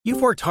You've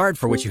worked hard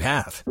for what you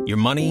have. Your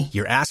money,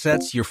 your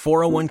assets, your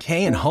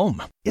 401k, and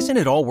home. Isn't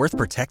it all worth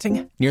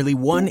protecting? Nearly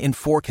 1 in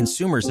 4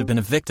 consumers have been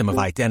a victim of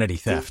identity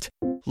theft.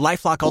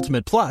 LifeLock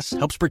Ultimate Plus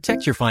helps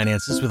protect your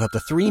finances with up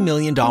to $3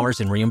 million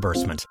in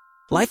reimbursement.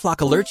 LifeLock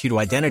alerts you to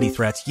identity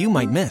threats you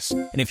might miss.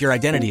 And if your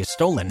identity is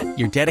stolen,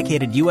 your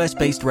dedicated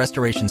U.S.-based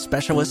restoration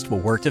specialist will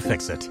work to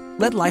fix it.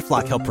 Let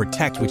LifeLock help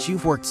protect what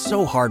you've worked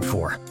so hard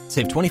for.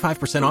 Save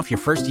 25% off your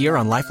first year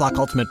on LifeLock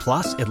Ultimate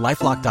Plus at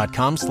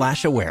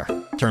LifeLock.com/aware.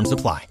 Terms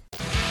apply.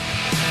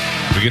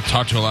 We get to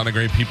talk to a lot of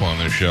great people on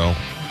this show.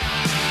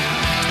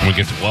 We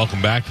get to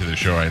welcome back to the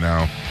show right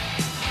now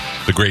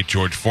the great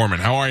George Foreman.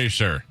 How are you,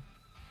 sir?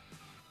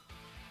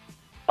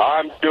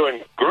 I'm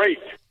doing great.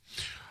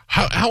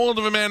 How old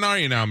of a man are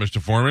you now,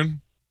 Mr. Foreman?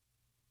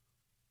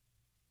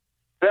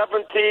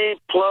 70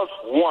 plus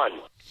 1.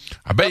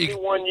 I bet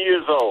 71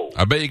 years old.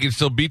 I bet you can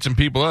still beat some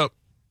people up.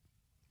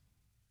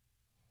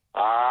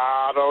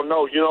 I don't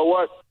know. You know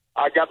what?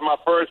 I got my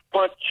first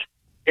punch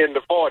in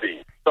the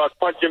 40s. Started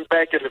punching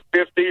back in the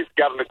 50s.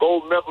 Got a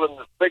gold medal in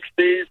the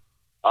 60s.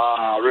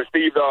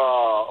 Received an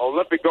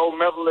Olympic gold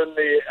medal in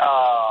the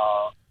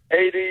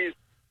 80s.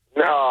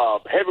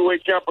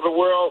 Heavyweight champ of the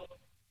world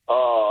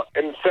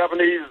in the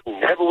 70s.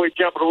 And heavyweight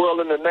champ of the world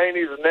in the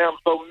 90s. And now I'm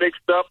so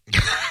mixed up.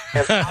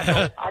 And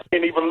I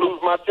can't even lose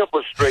my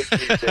temper straight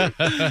these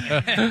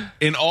days.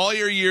 In all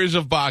your years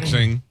of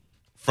boxing,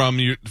 from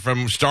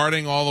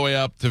starting all the way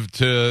up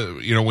to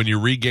when you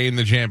regained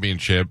the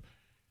championship,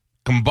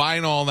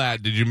 combine all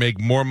that, did you make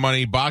more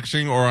money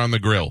boxing or on the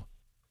grill?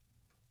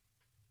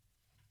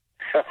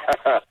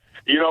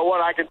 You know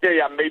what? I can tell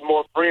you I made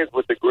more friends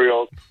with the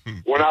grill.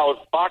 When I was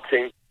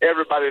boxing,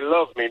 everybody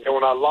loved me. And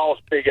when I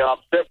lost, they got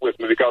upset with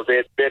me because they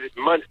had betted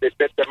money. They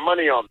bet their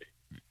money on me.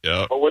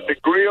 Yep. But with the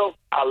grill,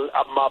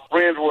 my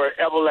friends were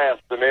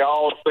everlasting. They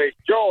all say,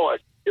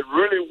 George, it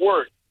really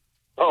worked.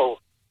 Oh,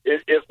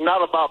 it's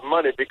not about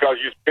money because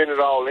you spend it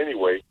all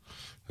anyway.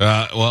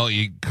 Well,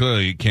 you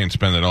can't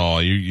spend it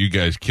all. You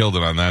guys killed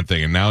it on that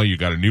thing, and now you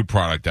got a new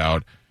product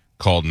out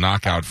called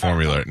Knockout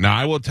Formula. Now,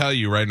 I will tell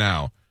you right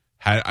now,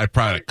 I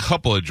probably had a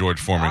couple of George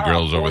Foreman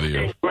grills over the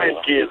years.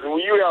 Grandkids, and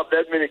when you have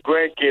that many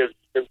grandkids,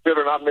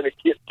 considering how many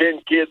 10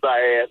 kids I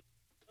had,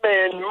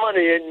 man,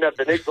 money ain't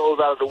nothing. It goes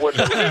out of the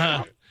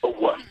window. For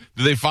what?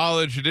 Do they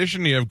follow the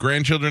tradition? Do you have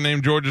grandchildren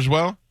named George as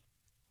well?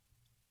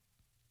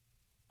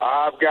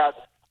 I've got,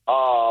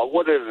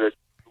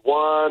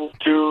 1,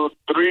 2,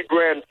 3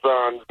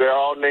 grandsons. They're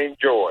all named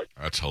George.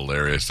 That's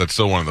hilarious. That's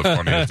still one of the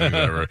funniest things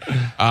ever.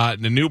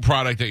 The new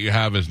product that you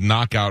have is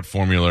Knockout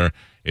Formula.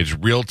 It's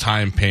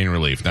real-time pain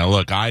relief. Now,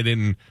 look, I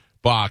didn't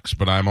box,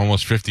 but I'm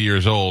almost 50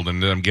 years old,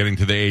 and I'm getting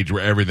to the age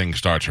where everything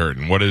starts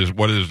hurting. What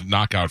is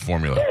Knockout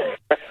Formula?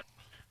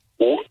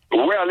 Well,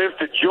 it's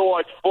the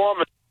George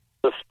Foreman,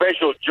 the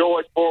special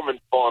George Foreman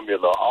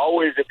formula.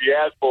 Always, if you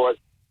ask for it,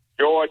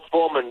 George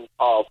Foreman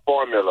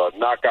formula,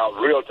 Knockout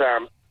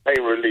real-time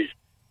pain relief.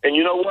 And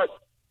you know what?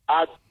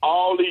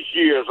 All these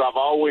years, I've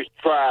always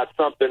tried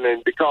something,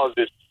 and because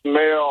it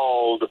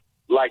smelled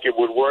like it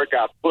would work,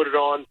 I put it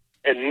on,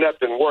 and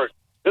nothing worked.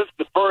 This is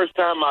the first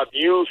time I've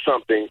used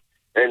something,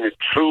 and it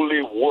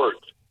truly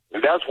works.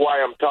 And that's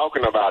why I'm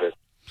talking about it.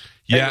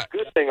 Yeah. And the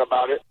good thing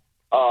about it,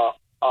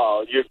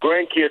 your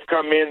grandkids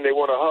come in, they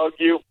want to hug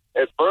you.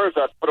 At first,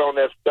 I put on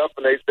that stuff,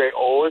 and they say,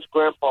 "Oh, it's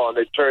Grandpa," and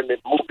they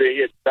move their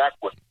head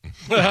backwards.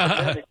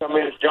 Then they come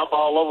in and jump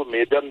all over me.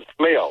 It doesn't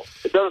smell.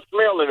 It doesn't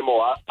smell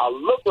anymore. I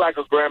look like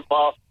a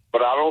grandpa,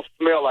 but I don't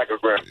smell like a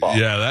grandpa.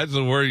 Yeah, that's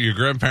the word. Your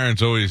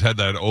grandparents always had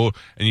that old,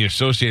 and you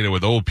associate it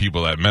with old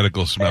people, that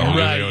medical smell.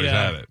 Right, they always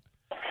had it.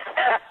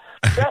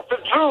 That's the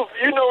truth.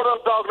 You know what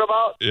I'm talking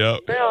about.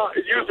 Yep. Now,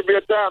 it used to be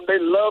a time they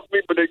loved me,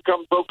 but they'd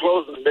come so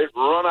close and they'd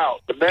run out.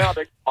 But now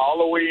they all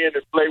the way in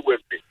and play with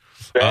me.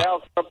 To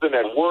have something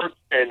that works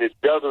and it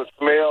doesn't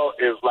smell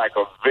is like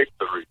a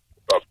victory,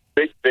 a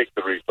big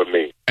victory for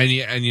me.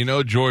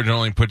 And George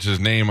only puts his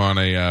name on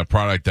a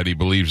product that he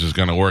believes is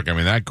going to work. I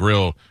mean, that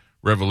grill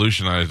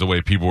revolutionized the way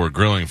people were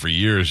grilling for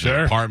years.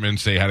 Sure.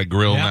 Apartments, they had a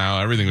grill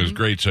now. Everything was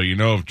great. So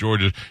if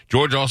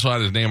George also had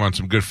his name on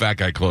some good fat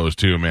guy clothes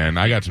too, man.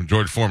 I got some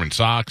George Foreman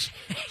socks,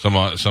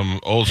 some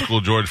old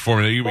school George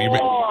Foreman.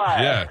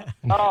 Yeah.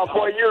 Oh,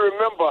 boy, you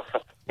remember.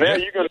 Now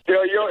you're going to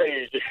tell your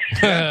age.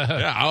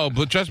 Yeah.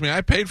 But trust me, I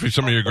paid for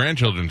some of your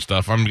grandchildren's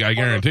stuff. I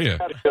guarantee you.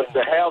 Just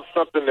to have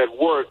something that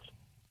works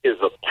is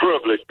a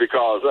privilege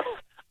because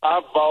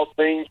I bought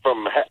things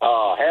from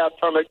hair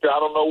tonic to I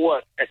don't know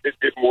what, and it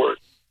didn't work.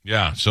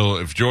 Yeah, so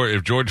if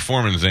George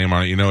Foreman's name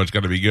on it, it's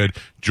got to be good.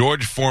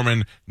 George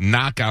Foreman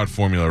Knockout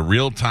Formula,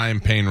 real-time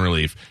pain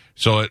relief.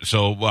 So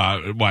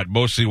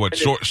mostly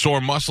sore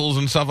muscles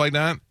and stuff like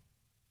that?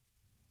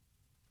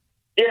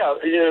 Yeah,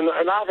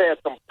 and I've had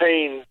some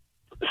pain,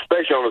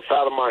 especially on the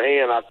side of my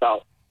hand. I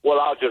thought, well,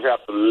 I'll just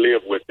have to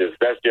live with this.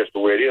 That's just the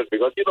way it is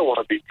because you don't want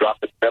to be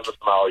dropping medicine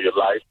all your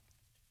life,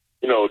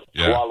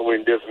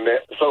 swallowing this and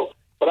that.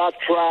 But I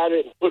tried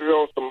it and put it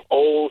on some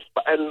old,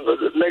 and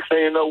the next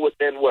thing you know,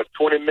 within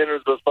 20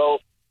 minutes or so,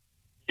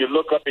 you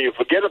look up and you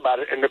forget about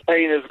it, and the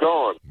pain is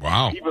gone.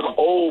 Wow. Even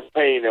old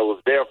pain that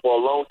was there for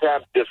a long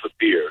time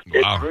disappears.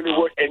 Wow. It really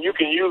works, and you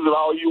can use it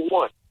all you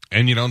want.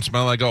 And you don't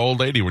smell like an old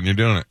lady when you're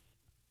doing it.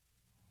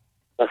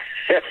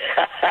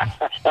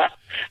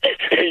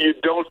 You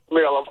don't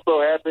smell. I'm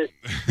so happy,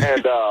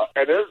 and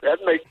that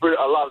makes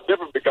a lot of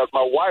difference because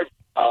my wife,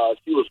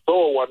 she was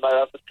sore one night.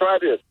 I said, "Try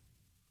this,"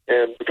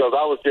 and because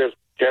I was just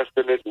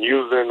testing it and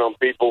using it on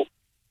people,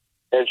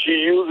 and she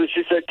used it.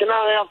 She said, "Can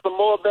I have some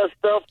more of that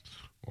stuff?"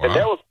 Wow. And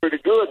that was pretty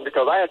good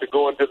because I had to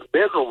go into the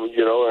bedroom,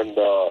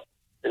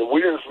 and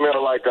we didn't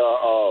smell like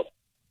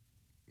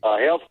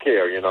health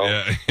care,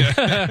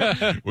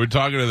 Yeah. We're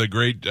talking to the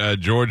great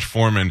George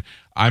Foreman.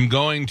 I'm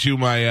going to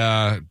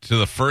to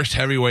the first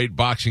heavyweight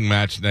boxing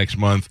match next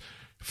month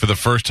for the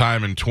first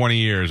time in 20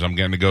 years. I'm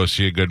getting to go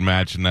see a good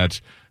match, and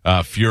that's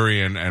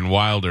Fury and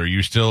Wilder. Do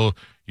you still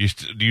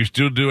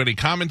do any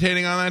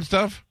commentating on that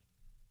stuff?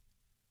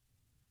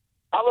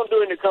 I don't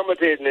do any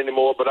commentating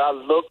anymore, but I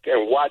look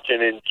and watch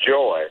and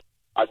enjoy.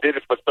 I did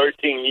it for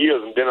 13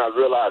 years, and then I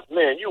realized,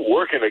 man, you're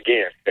working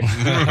again. I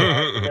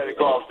had to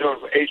go off doing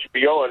it for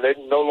HBO, and they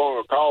no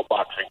longer call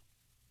boxing.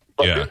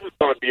 But This is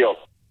going to be a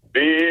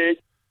big,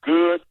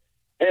 good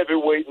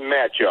heavyweight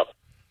matchup.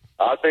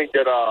 I think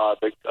that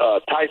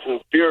Tyson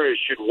Fury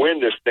should win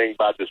this thing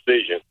by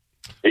decision.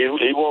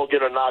 He won't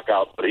get a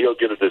knockout, but he'll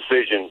get a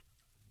decision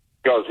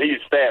because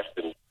he's fast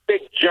and big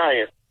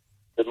giant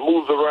that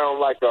moves around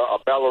like a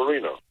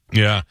ballerina.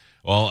 Yeah.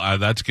 Well,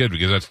 that's good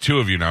because that's two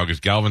of you now because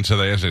Galvin said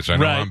that yesterday, so I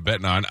know Right. what I'm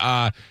betting on.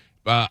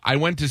 I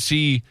went to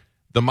see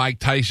the Mike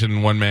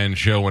Tyson one-man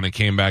show when it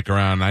came back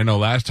around. I know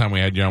last time we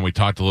had you on, we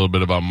talked a little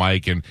bit about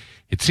Mike, and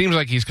it seems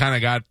like he's kind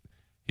of got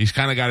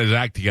his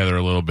act together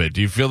a little bit.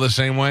 Do you feel the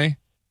same way?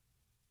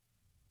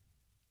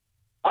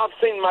 I've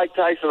seen Mike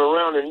Tyson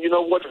around, and you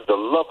know what? He's a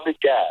lovely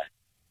guy.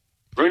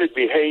 Really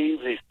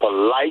behaves. He's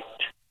polite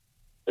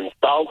and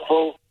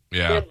thoughtful.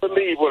 Yeah. Can't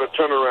believe what a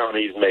turnaround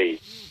he's made.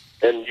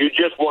 And you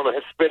just want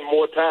to spend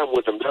more time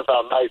with him. That's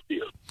how nice he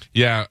is.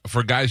 Yeah,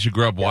 for guys who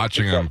grew up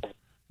watching him,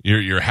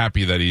 you're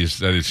happy that he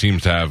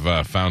seems to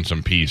have found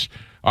some peace.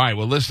 All right,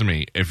 well, listen to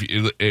me.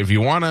 If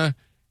you wanna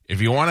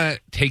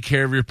take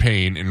care of your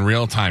pain in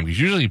real time, because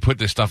usually you put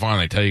this stuff on,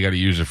 they tell you got to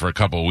use it for a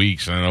couple of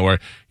weeks, and I know where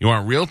you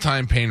want real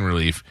time pain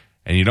relief,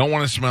 and you don't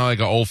want to smell like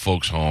an old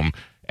folks' home.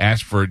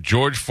 Ask for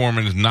George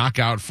Foreman's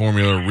Knockout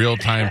Formula Real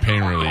Time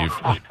Pain Relief,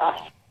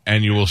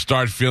 and you will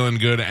start feeling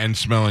good and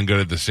smelling good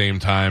at the same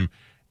time.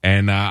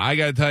 And I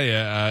got to tell you,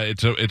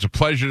 it's a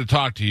pleasure to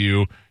talk to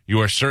you. You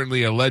are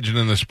certainly a legend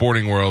in the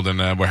sporting world, and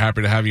we're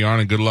happy to have you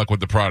on, and good luck with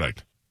the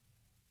product.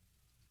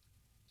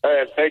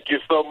 Thank you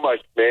so much,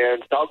 man.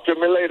 Talk to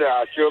me later.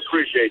 I sure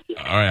appreciate you.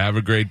 All right, have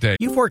a great day.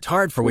 You've worked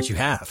hard for what you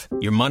have.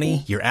 Your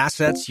money, your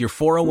assets, your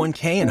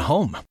 401k, and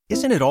home.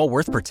 Isn't it all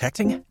worth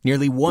protecting?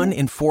 Nearly 1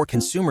 in 4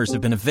 consumers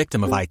have been a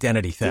victim of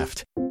identity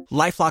theft.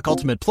 LifeLock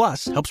Ultimate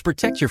Plus helps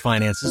protect your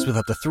finances with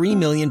up to $3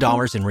 million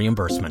in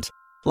reimbursement.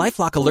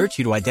 LifeLock alerts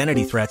you to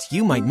identity threats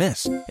you might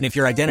miss. And if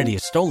your identity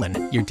is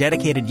stolen, your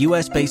dedicated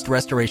U.S.-based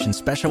restoration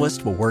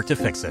specialist will work to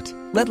fix it.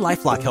 Let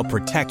LifeLock help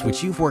protect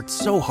what you've worked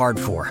so hard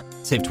for.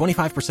 Save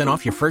 25%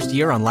 off your first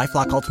year on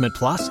LifeLock Ultimate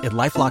Plus at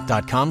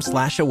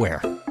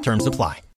LifeLock.com/aware. Terms apply.